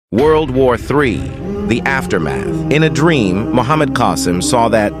World War III, The Aftermath. In a dream, Muhammad Qasim saw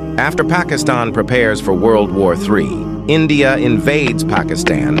that after Pakistan prepares for World War III, India invades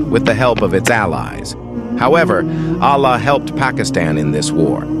Pakistan with the help of its allies. However, Allah helped Pakistan in this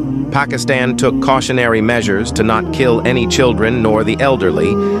war. Pakistan took cautionary measures to not kill any children nor the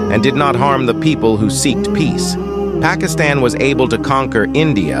elderly and did not harm the people who sought peace. Pakistan was able to conquer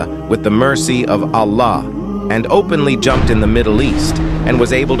India with the mercy of Allah and openly jumped in the Middle East and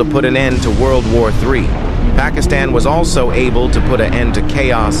was able to put an end to World War III. Pakistan was also able to put an end to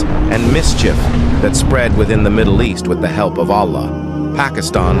chaos and mischief that spread within the Middle East with the help of Allah.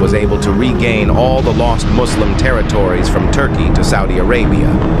 Pakistan was able to regain all the lost Muslim territories from Turkey to Saudi Arabia,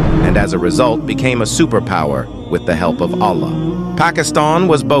 and as a result became a superpower with the help of Allah. Pakistan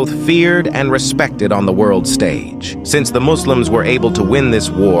was both feared and respected on the world stage. Since the Muslims were able to win this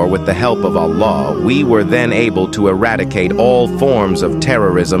war with the help of Allah, we were then able to eradicate all forms of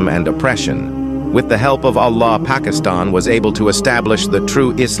terrorism and oppression. With the help of Allah, Pakistan was able to establish the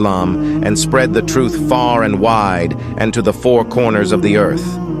true Islam and spread the truth far and wide and to the four corners of the earth.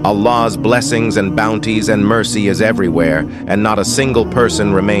 Allah's blessings and bounties and mercy is everywhere, and not a single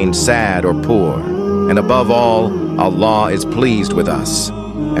person remained sad or poor. And above all, Allah is pleased with us.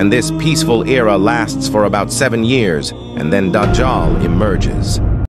 And this peaceful era lasts for about 7 years, and then Dajjal emerges.